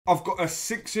I've got a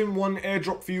 6-in-1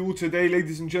 airdrop for you all today,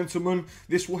 ladies and gentlemen.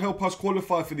 This will help us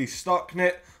qualify for the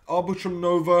Starknet, Arbitrum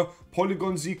Nova,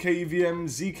 Polygon zkEVM,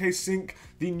 zkSync,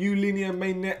 the new Linea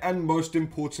mainnet, and most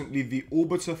importantly, the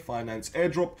Orbiter Finance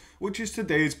Airdrop, which is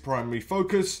today's primary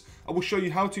focus. I will show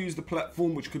you how to use the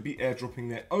platform, which could be airdropping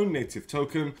their own native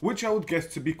token, which I would guess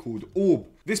to be called Orb.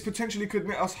 This potentially could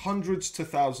net us hundreds to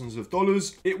thousands of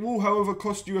dollars. It will, however,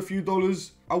 cost you a few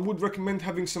dollars. I would recommend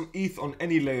having some ETH on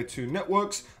any layer 2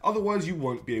 networks, otherwise you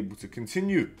won't be able to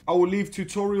continue. I will leave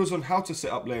tutorials on how to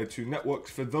set up layer 2 networks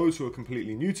for those who are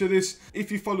completely new to this.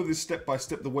 If you follow this step by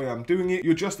step the way I'm doing it,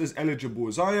 you're just as eligible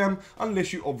as I am,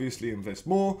 unless you obviously invest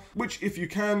more, which if you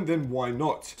can, then why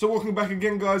not? So welcome back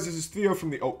again, guys. This is Theo from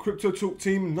the AltCryptoTalk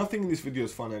team. Nothing in this video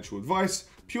is financial advice.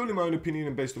 Purely my own opinion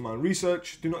and based on my own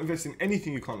research. Do not invest in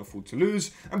anything you can't afford to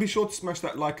lose. And be sure to smash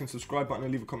that like and subscribe button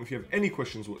and leave a comment if you have any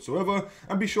questions whatsoever.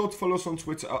 And be sure to follow us on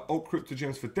Twitter at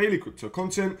AltCryptoGems for daily crypto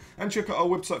content. And check out our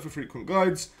website for frequent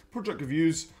guides, project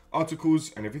reviews,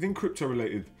 articles, and everything crypto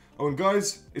related. Oh, and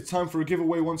guys, it's time for a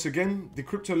giveaway once again. The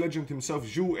crypto legend himself,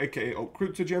 Gale, aka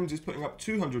AltCryptoGems, is putting up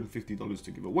 $250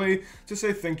 to give away to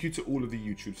say thank you to all of the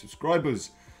YouTube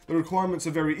subscribers. The requirements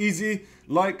are very easy.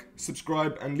 Like,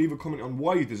 subscribe, and leave a comment on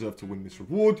why you deserve to win this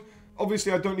reward.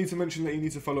 Obviously, I don't need to mention that you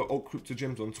need to follow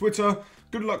AltCryptoGems on Twitter.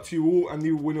 Good luck to you all, and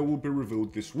the winner will be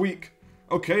revealed this week.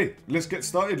 Okay, let's get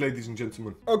started, ladies and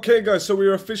gentlemen. Okay, guys, so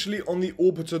we're officially on the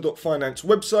Orbiter.finance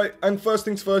website, and first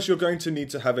things first, you're going to need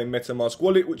to have a MetaMask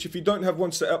wallet, which if you don't have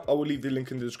one set up, I will leave the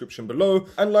link in the description below.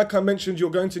 And like I mentioned, you're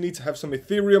going to need to have some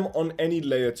Ethereum on any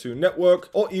layer 2 network,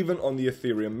 or even on the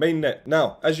Ethereum mainnet.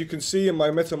 Now, as you can see in my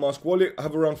MetaMask wallet, I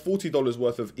have around $40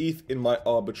 worth of ETH in my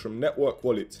Arbitrum network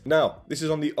wallet. Now, this is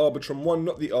on the Arbitrum 1,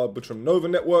 not the Arbitrum Nova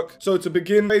network. So to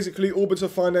begin, basically, Orbiter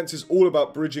Finance is all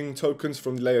about bridging tokens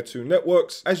from layer 2 networks.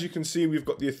 As you can see, we've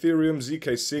got the Ethereum,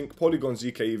 zkSync, Polygon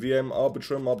zkEVM,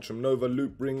 Arbitrum Nova,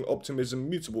 Loopring, Optimism,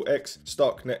 Mutable X,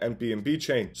 Starknet, and BNB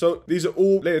chain. So these are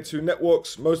all layer 2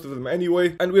 networks, most of them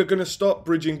anyway, and we're going to start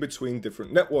bridging between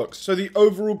different networks. So the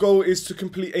overall goal is to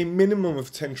complete a minimum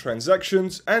of 10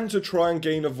 transactions and to try and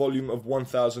gain a volume of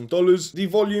 $1,000. The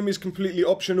volume is completely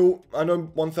optional. I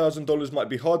know $1,000 might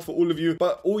be hard for all of you,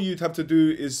 but all you'd have to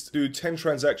do is do 10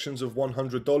 transactions of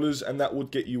 $100, and that would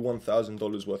get you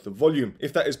 $1,000 worth of volume.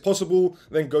 If that is possible,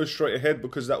 then go straight ahead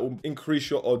because that will increase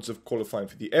your odds of qualifying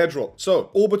for the airdrop.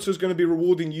 So Orbiter is going to be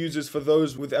rewarding users for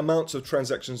those with amounts of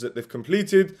transactions that they've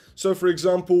completed. So for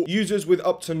example, users with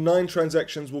up to 9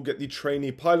 transactions will get the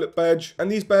trainee pilot badge, and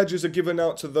these badges are given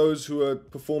out to those who are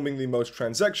performing the most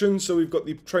transactions. So we've got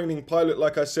the training pilot,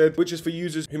 like I said, which is for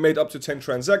users who made up to 10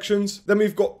 transactions. Then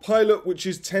we've got pilot, which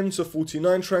is 10 to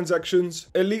 49 transactions,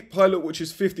 elite pilot, which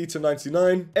is 50 to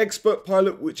 99, expert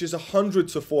pilot, which is 100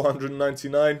 to 499,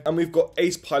 and we've got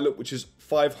ace pilot, which is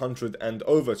 500 and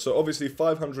over. So obviously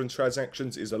 500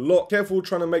 transactions is a lot. Careful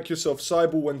trying to make yourself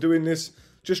Cybele when doing this.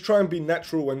 Just try and be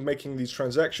natural when making these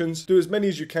transactions. Do as many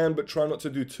as you can, but try not to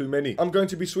do too many. I'm going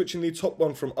to be switching the top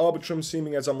one from Arbitrum,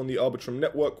 seeming as I'm on the Arbitrum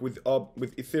network with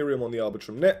Ethereum on the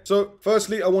Arbitrum net. So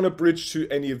firstly, I want to bridge to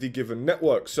any of the given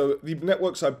networks. So the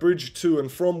networks I bridge to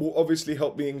and from will obviously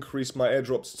help me increase my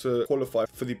airdrops to qualify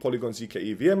for the Polygon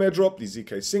zkEVM airdrop, the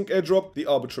zkSync airdrop, the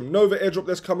Arbitrum Nova airdrop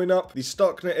that's coming up, the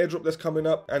Starknet airdrop that's coming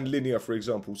up, and Linea, for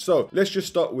example. So let's just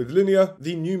start with Linea,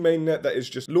 the new mainnet that is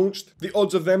just launched. The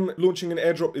odds of them launching an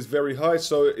airdrop is very high,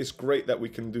 so it's great that we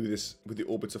can do this with the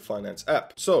Orbiter Finance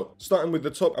app. So starting with the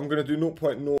top, I'm going to do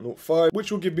 0.005,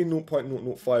 which will give me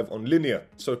 0.005 on Linea.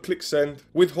 So click send,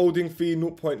 withholding fee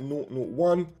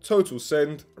 0.001, total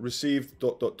send, received ...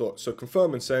 So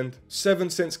confirm and send. 7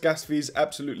 cents gas fees,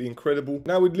 absolutely incredible.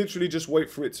 Now we'd literally just wait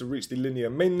for it to reach the Linea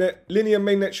mainnet. Linea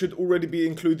mainnet should already be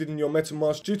included in your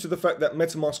MetaMask due to the fact that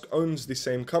MetaMask owns the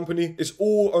same company. It's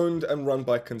all owned and run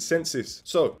by consensus.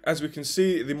 So as we can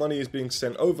see, the money is being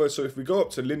sent over. So if we go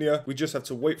up to Linea, we just have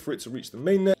to wait for it to reach the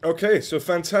mainnet. Okay, so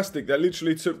fantastic. That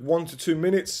literally took 1 to 2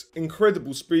 minutes.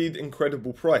 Incredible speed,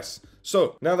 incredible price.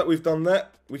 So now that we've done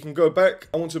that, we can go back.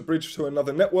 I want to bridge to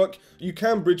another network. You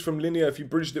can bridge from Linea. If you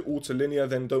bridged it all to Linea,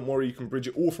 then don't worry, you can bridge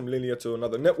it all from Linea to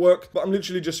another network. But I'm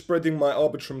literally just spreading my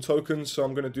Arbitrum tokens. So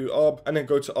I'm going to do Arb and then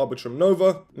go to Arbitrum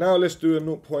Nova. Now let's do a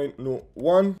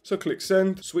 0.01. So click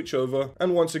send, switch over,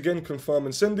 and once again, confirm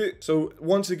and send it. So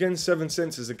once again, 7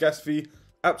 cents is a gas fee.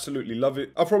 Absolutely love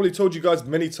it. I've probably told you guys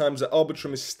many times that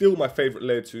Arbitrum is still my favorite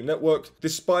layer 2 network,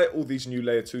 despite all these new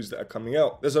layer 2s that are coming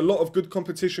out. There's a lot of good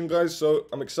competition, guys, so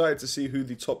I'm excited to see who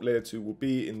the top layer 2 will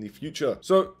be in the future.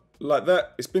 So like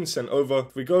that. It's been sent over.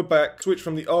 If we go back, switch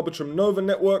from the Arbitrum Nova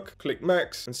network, click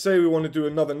max, and say we want to do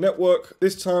another network.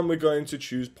 This time we're going to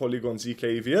choose Polygon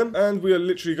zkEVM, and we are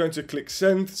literally going to click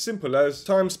send. Simple as.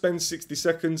 Time spent 60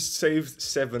 seconds, saved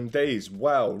 7 days.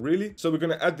 Wow, really? So we're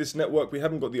going to add this network. We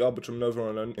haven't got the Arbitrum Nova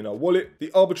in our wallet. The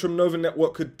Arbitrum Nova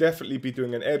network could definitely be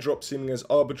doing an airdrop, seeing as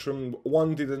Arbitrum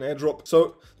 1 did an airdrop.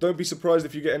 So don't be surprised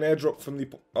if you get an airdrop from the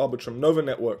Arbitrum Nova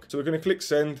network. So we're going to click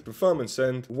send, confirm and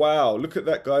send. Wow, look at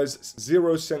that, guys.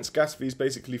 0 cents gas fees,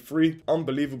 basically free.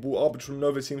 Unbelievable. Arbitrum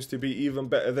Nova seems to be even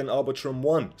better than Arbitrum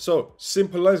 1. So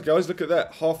simple as, guys, look at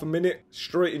that. Half a minute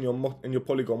straight in your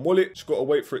Polygon wallet. Just got to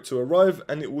wait for it to arrive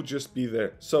and it will just be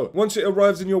there. So once it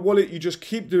arrives in your wallet, you just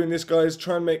keep doing this, guys.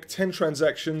 Try and make 10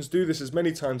 transactions. Do this as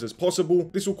many times as possible.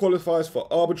 This will qualify us for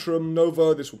Arbitrum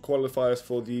Nova. This will qualify us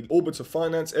for the Orbiter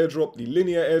Finance Airdrop, the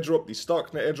Linea Airdrop, the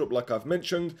Starknet Airdrop, like I've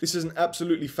mentioned. This is an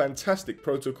absolutely fantastic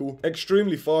protocol.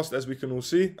 Extremely fast, as we can all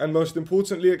see, and most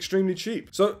importantly, extremely cheap.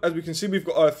 So as we can see, we've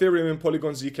got our Ethereum in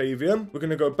Polygon zkEVM. We're going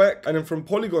to go back, and then from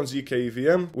Polygon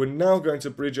zkEVM, we're now going to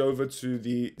bridge over to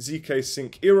the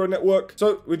zkSync Eero network.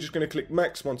 So we're just going to click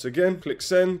max once again, click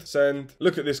send, send.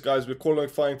 Look at this, guys. We're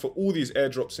qualifying for all these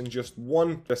airdrops in just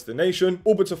one destination.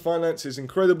 Orbiter Finance is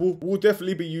incredible. We'll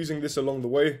definitely be using this along the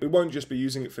way. We won't just be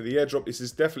using it for the airdrop. This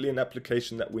is definitely an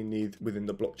application that we need within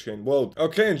the blockchain world.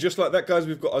 Okay, and just like that, guys,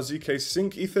 we've got our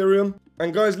zkSync Ethereum.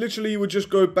 And guys, literally you would just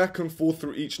go back and forth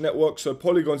through each network. So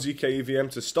Polygon zkEVM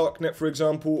to Starknet, for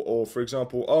example, or for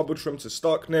example, Arbitrum to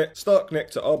Starknet, Starknet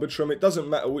to Arbitrum. It doesn't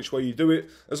matter which way you do it.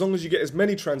 As long as you get as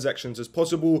many transactions as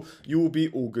possible, you will be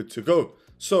all good to go.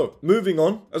 So, moving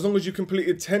on, as long as you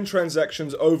completed 10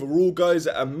 transactions overall, guys,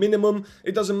 at a minimum,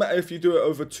 it doesn't matter if you do it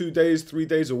over 2 days, 3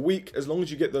 days, a week, as long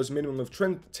as you get those minimum of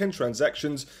 10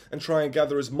 transactions and try and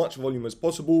gather as much volume as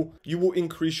possible, you will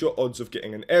increase your odds of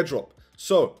getting an airdrop.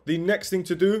 So, the next thing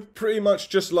to do, pretty much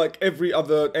just like every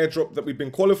other airdrop that we've been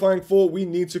qualifying for, we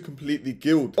need to complete the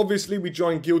guild. Obviously, we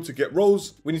joined guild to get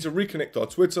roles. We need to reconnect our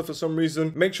Twitter for some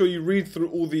reason. Make sure you read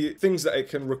through all the things that it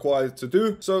can require to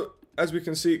do. So, as we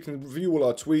can see, it can view all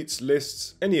our tweets,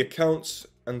 lists, any accounts,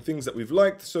 and things that we've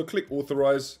liked. So click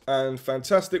authorize, and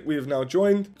fantastic, we have now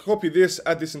joined. Copy this,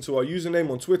 add this into our username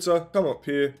on Twitter, come up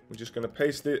here, we're just going to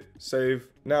paste it, save.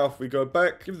 Now if we go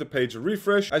back, give the page a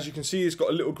refresh, as you can see it's got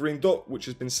a little green dot which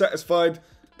has been satisfied.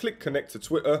 Click connect to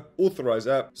Twitter, authorize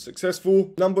app,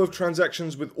 successful. Number of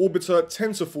transactions with Orbiter,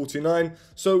 10 to 49.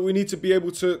 So we need to be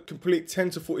able to complete 10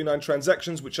 to 49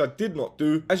 transactions, which I did not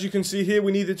do. As you can see here,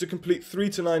 we needed to complete 3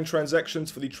 to 9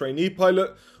 transactions for the trainee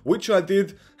pilot, which I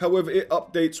did. However, it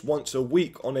updates once a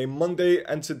week on a Monday,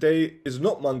 and today is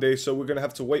not Monday, so we're going to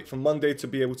have to wait for Monday to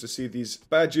be able to see these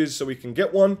badges so we can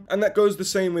get one. And that goes the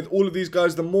same with all of these,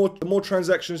 guys. The more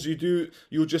transactions you do,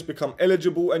 you'll just become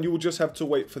eligible, and you will just have to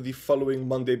wait for the following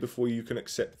Monday before you can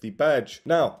accept the badge.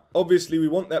 Now, obviously we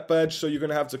want that badge, so you're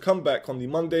going to have to come back on the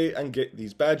Monday and get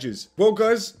these badges. Well,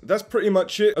 guys, that's pretty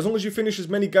much it. As long as you finish as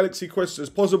many galaxy quests as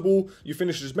possible, you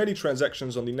finish as many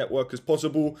transactions on the network as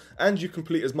possible, and you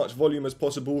complete as much volume as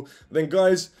possible, then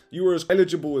guys, you are as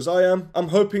eligible as I am. I'm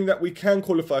hoping that we can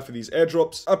qualify for these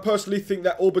airdrops. I personally think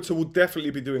that Orbiter will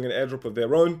definitely be doing an airdrop of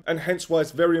their own, and hence why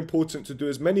it's very important to do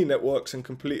as many networks and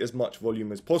complete as much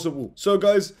volume as possible. So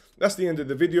guys, that's the end of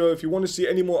the video. If you want to see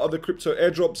any more other crypto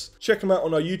airdrops, check them out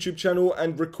on our YouTube channel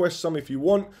and request some if you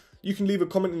want. You can leave a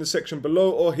comment in the section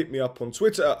below or hit me up on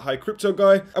Twitter at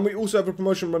HiCryptoGuy. And we also have a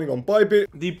promotion running on Bybit,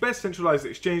 the best centralized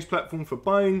exchange platform for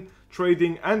buying,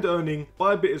 trading and earning.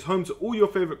 Bybit is home to all your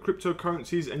favorite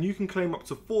cryptocurrencies, and you can claim up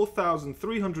to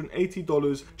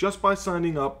 $4,380 just by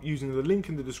signing up using the link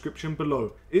in the description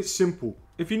below. It's simple.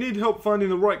 If you need help finding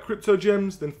the right crypto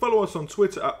gems, then follow us on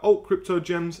Twitter at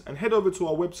AltCryptoGems and head over to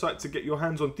our website to get your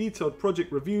hands on detailed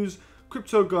project reviews,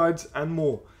 crypto guides and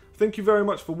more. Thank you very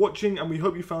much for watching, and we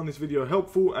hope you found this video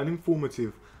helpful and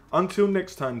informative. Until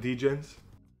next time, DGens.